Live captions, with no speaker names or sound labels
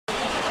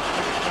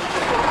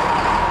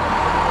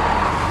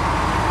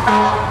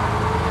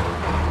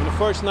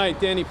first night,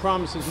 Danny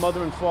promised his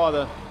mother and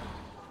father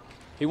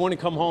he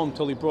wouldn't come home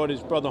till he brought his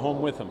brother home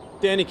with him.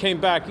 Danny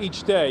came back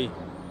each day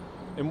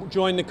and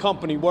joined the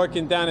company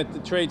working down at the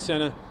Trade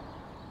Center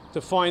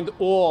to find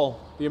all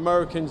the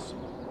Americans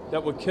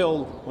that were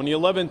killed. On the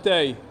 11th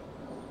day,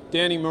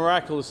 Danny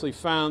miraculously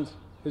found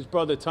his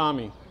brother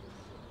Tommy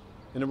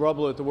in the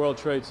rubble at the World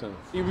Trade Center.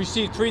 He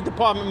received 3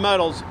 department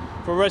medals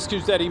for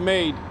rescues that he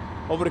made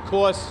over the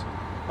course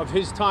of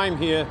his time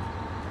here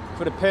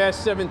for the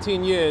past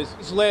 17 years.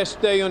 His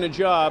last day on the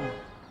job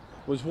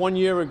was 1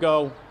 year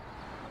ago,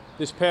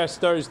 this past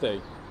Thursday,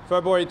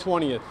 February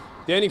 20th.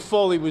 Danny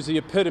Foley was the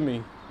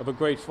epitome of a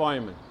great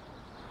fireman.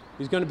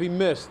 He's going to be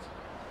missed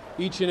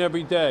each and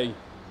every day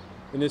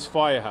in this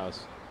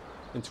firehouse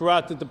and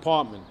throughout the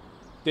department.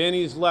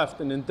 Danny has left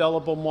an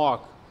indelible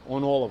mark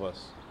on all of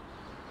us.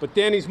 But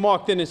Danny's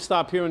mark didn't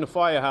stop here in the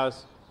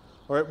firehouse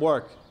or at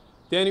work.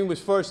 Danny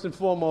was first and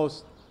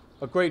foremost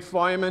a great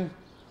fireman,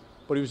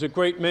 but he was a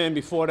great man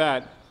before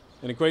that,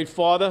 and a great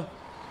father,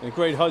 and a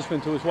great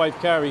husband to his wife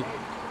Carrie,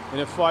 and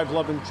their 5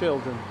 loving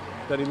children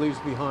that he leaves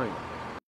behind.